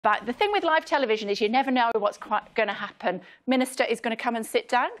But the thing with live television is you never know what's going to happen. Minister is going to come and sit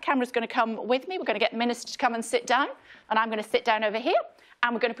down. Camera's going to come with me. We're going to get Minister to come and sit down. And I'm going to sit down over here.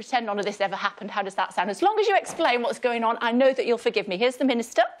 And we're going to pretend none of this ever happened. How does that sound? As long as you explain what's going on, I know that you'll forgive me. Here's the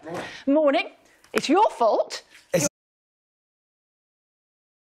Minister. Morning. It's your fault.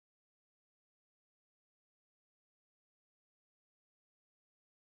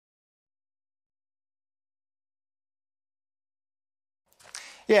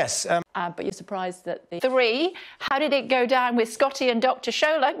 Yes. But you're surprised that the 3. How did it go down with Scotty and Dr.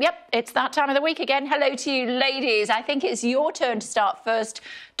 Shola? Yep, it's that time of the week again. Hello to you, ladies. I think it's your turn to start first,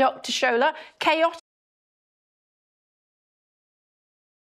 Dr. Shola. Chaotic.